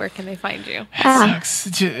audiobook, where can they find you? That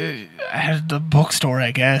sucks. At the bookstore,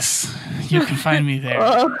 I guess. You can find me there.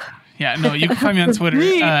 Yeah, no, you can find me on Twitter.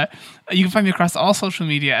 You can find me across all social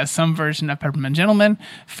media as some version of Peppermint Gentleman.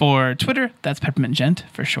 For Twitter, that's Peppermint Gent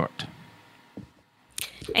for short.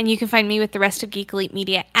 And you can find me with the rest of Geek Elite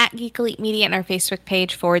Media at Geek Elite Media and our Facebook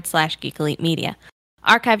page /Geek Elite Media.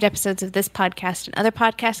 Archived episodes of this podcast and other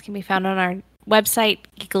podcasts can be found on our website,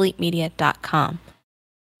 geekelitemedia.com.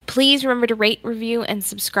 Please remember to rate, review, and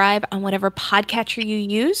subscribe on whatever podcatcher you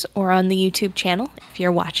use or on the YouTube channel if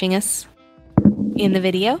you're watching us in the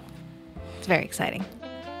video. It's very exciting.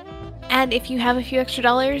 And if you have a few extra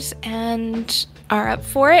dollars and are up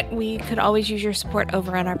for it, we could always use your support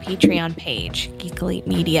over on our Patreon page, Geek Elite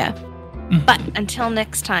Media. But until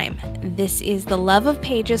next time, this is the Love of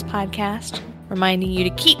Pages podcast, reminding you to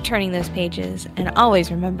keep turning those pages and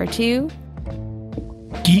always remember to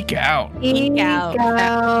Geek out. Geek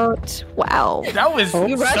out. Wow. That was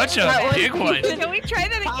such a that one. big one. Can we try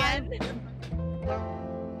that again?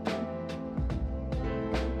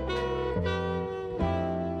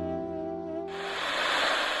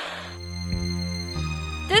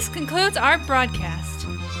 This concludes our broadcast.